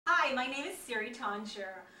Hi, my name is Sirie Thongchua.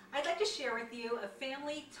 I'd like to share with you a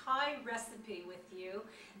family Thai recipe with you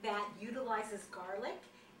that utilizes garlic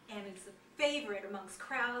and is a favorite amongst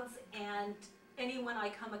crowds and anyone I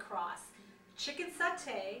come across. Chicken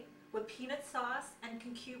satay with peanut sauce and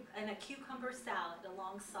a cucumber salad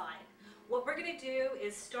alongside. What we're going to do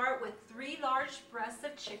is start with 3 large breasts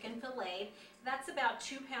of chicken filleted. That's about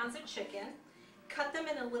 2 pounds of chicken. Cut them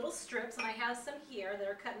into little strips, and I have some here that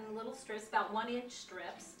are cut in little strips, about 1-inch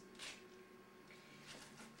strips.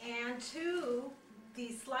 And to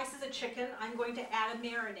these slices of chicken, I'm going to add a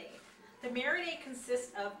marinade. The marinade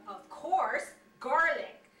consists of course,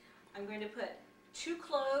 garlic. I'm going to put 2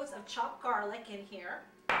 cloves of chopped garlic in here.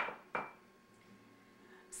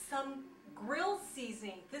 Some grill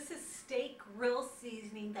seasoning. This is steak grill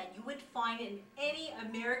seasoning that you would find in any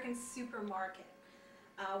American supermarket.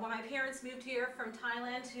 When my parents moved here from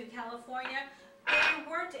Thailand to California, there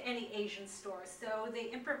weren't any Asian stores, so they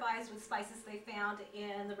improvised with spices they found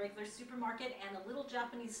in the regular supermarket and a little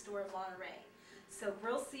Japanese store of Monterey. So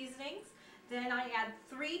grill seasonings. Then I add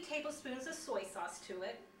 3 tablespoons of soy sauce to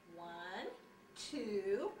it. 1,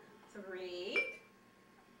 2, 3.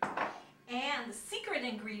 And the secret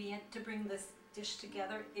ingredient to bring this dish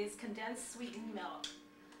together is condensed sweetened milk.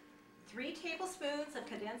 3 tablespoons of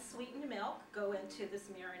condensed sweetened milk go into this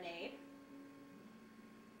marinade.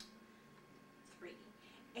 3.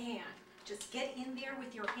 And just get in there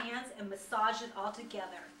with your hands and massage it all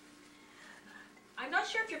together. I'm not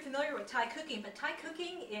sure if you're familiar with Thai cooking, but Thai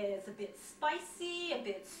cooking is a bit spicy, a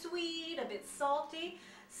bit sweet, a bit salty.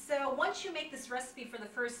 So once you make this recipe for the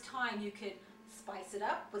first time, you could spice it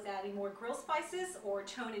up with adding more grill spices or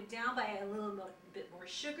tone it down by adding a little bit more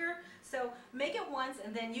sugar. So make it once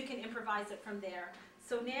and then you can improvise it from there.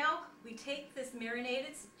 So now we take this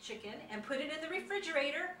marinated chicken and put it in the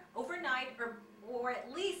refrigerator overnight or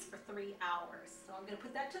at least for 3 hours. So I'm going to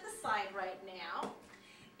put that to the side right now.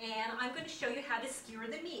 And I'm going to show you how to skewer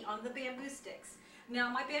the meat on the bamboo sticks. Now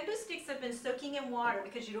my bamboo sticks have been soaking in water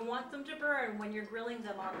because you don't want them to burn when you're grilling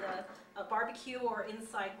them on the barbecue or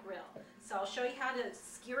inside grill. So I'll show you how to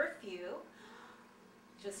skewer a few.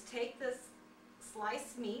 Just take this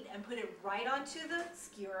sliced meat and put it right onto the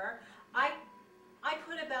skewer. I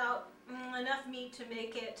put about enough meat to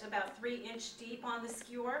make it about 3-inch deep on the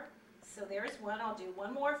skewer. So there's one. I'll do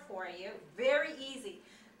one more for you. Very easy.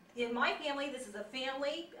 In my family, this is a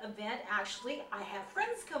family event. Actually, I have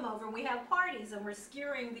friends come over and we have parties and we're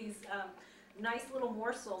skewering these nice little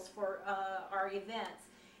morsels for our events.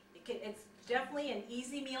 It's definitely an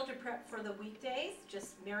easy meal to prep for the weekdays.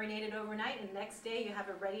 Just marinate it overnight and the next day you have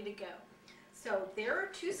it ready to go. So there are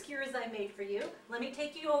 2 skewers I made for you. Let me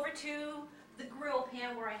take you over to the grill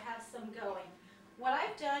pan where I have some going. What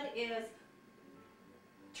I've done is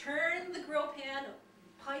turn the grill pan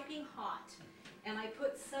piping hot. And I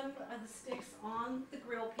put some of the sticks on the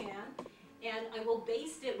grill pan and I will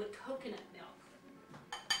baste it with coconut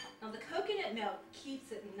milk. Now the coconut milk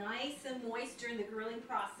keeps it nice and moist during the grilling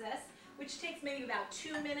process, which takes maybe about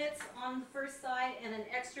 2 minutes on the first side and an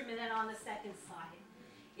extra minute on the second side.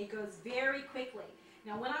 It goes very quickly.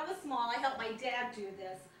 Now when I was small, I helped my dad do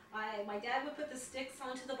this. My dad would put the sticks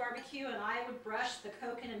onto the barbecue and I would brush the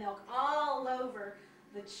coconut milk all over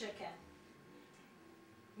the chicken.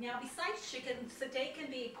 Now besides chicken, satay can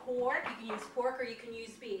be pork. You can use pork or you can use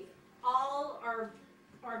beef. All are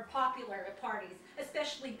popular at parties,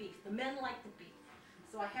 especially beef. The men like the beef.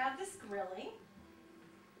 So I have this grilling,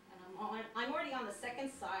 and I'm already on the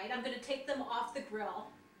second side. I'm going to take them off the grill.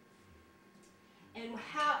 And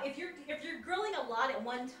if you're grilling a lot at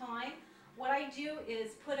one time, what I do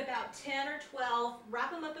is put about 10 or 12,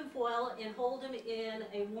 wrap them up in foil, and hold them in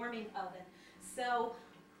a warming oven. So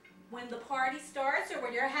when the party starts or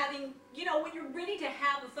when you're having, when you're ready to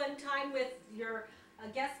have a fun time with your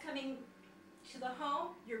guests coming to the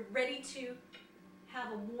home, you're ready to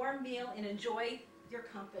have a warm meal and enjoy your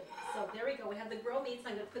company. So there we go. We have the grilled meats.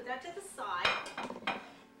 I'm going to put that to the side.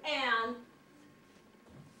 And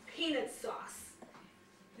peanut sauce.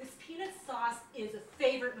 This peanut sauce is a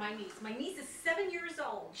favorite of my niece. My niece is 7 years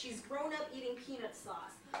old. She's grown up eating peanut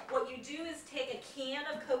sauce. What you do is take a can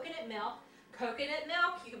of coconut milk. Coconut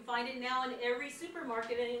milk, you can find it now in every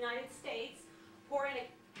supermarket in the United States. Pour in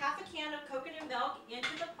half a can of coconut milk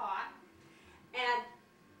into the pot. Add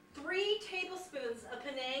 3 tablespoons of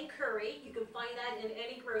Penang curry. You can find that in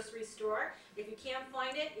any grocery store. If you can't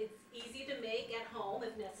find it, it's easy to make at home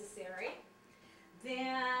if necessary.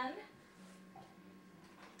 Then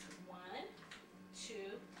 1, 2,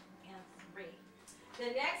 and 3.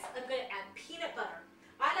 The next, I'm going to add peanut butter.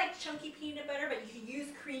 I like chunky peanut butter, but you can use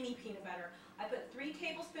creamy peanut butter. I put 3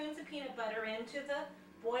 tablespoons of peanut butter into the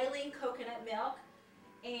boiling coconut milk,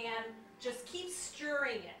 and Just keep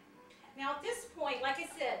stirring it. Now at this point, like I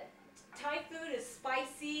said, Thai food is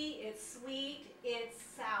spicy, it's sweet, it's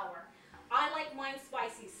sour. I like mine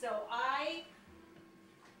spicy, so I'm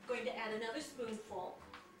going to add another spoonful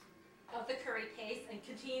of the curry paste and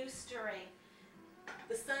continue stirring.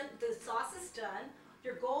 The sauce is done.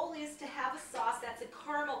 Your goal is to have a sauce that's a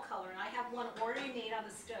caramel color, and I have one already made on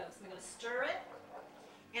the stove. So I'm going to stir it,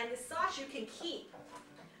 and the sauce you can keep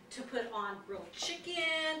to put on grilled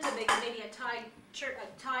chicken, to make maybe a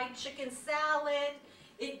Thai chicken salad.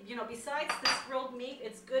 Besides this grilled meat,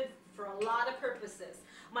 it's good for a lot of purposes.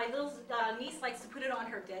 My little niece likes to put it on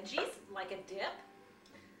her veggies, like a dip.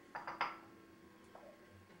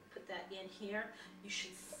 Put that in here. You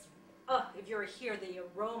should, if you're here, the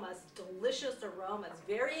aromas, delicious aromas,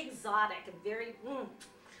 very exotic and very,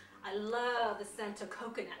 I love the scent of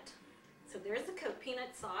coconut. So there's the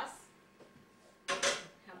peanut sauce.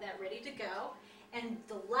 Have that ready to go. And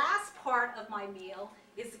the last part of my meal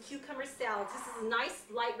is the cucumber salad. This is a nice,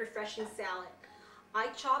 light, refreshing salad. I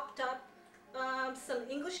chopped up some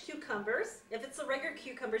English cucumbers. If it's a regular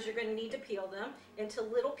cucumbers, you're going to need to peel them into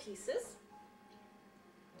little pieces.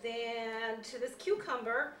 Then to this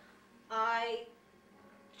cucumber, I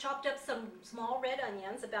chopped up some small red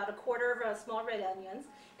onions, about a quarter of small red onions,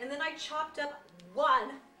 and then I chopped up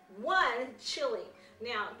one chili.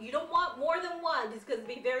 Now, you don't want more than one. It's going to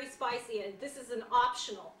be very spicy, and this is an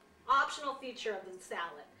optional feature of the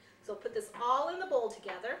salad. So put this all in the bowl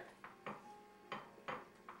together.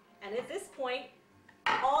 And at this point,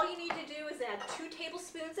 all you need to do is add 2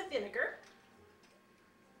 tablespoons of vinegar.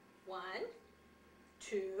 1,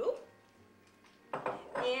 2,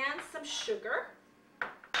 and some sugar.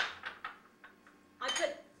 I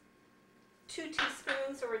put 2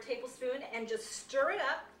 teaspoons or a tablespoon and just stir it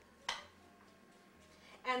up.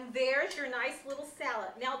 And there's your nice little salad.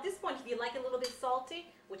 Now at this point, if you like it a little bit salty,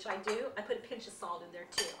 which I do, I put a pinch of salt in there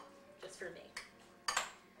too, just for me.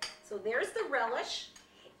 So there's the relish.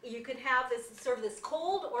 You can have this, serve this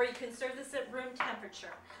cold, or you can serve this at room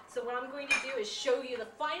temperature. So what I'm going to do is show you the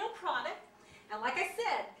final product. And like I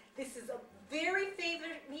said, this is a very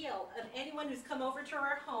favorite meal of anyone who's come over to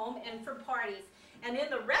our home and for parties. And in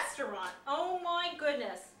the restaurant, oh my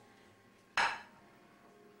goodness,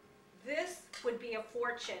 this would be a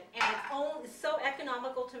fortune, and it's so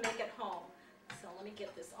economical to make at home. So let me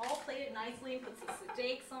get this all plated nicely and put some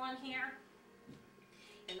steaks on here.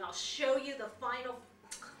 And I'll show you the final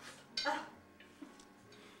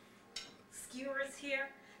skewers here.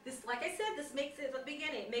 This, like I said, this makes it at the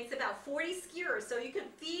beginning. It makes about 40 skewers, so you can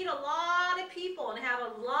feed a lot of people and have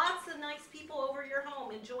lots of nice people over your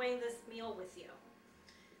home enjoying this meal with you.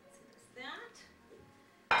 So there's that.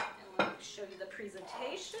 And let me show you the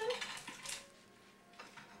presentation.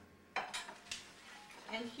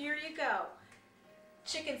 And here you go.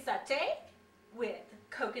 Chicken satay with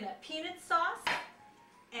coconut peanut sauce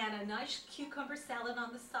and a nice cucumber salad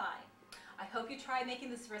on the side. I hope you try making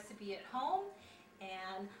this recipe at home,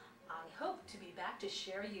 and I hope to be back to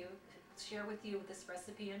share with you this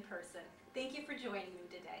recipe in person. Thank you for joining me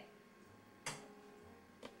today.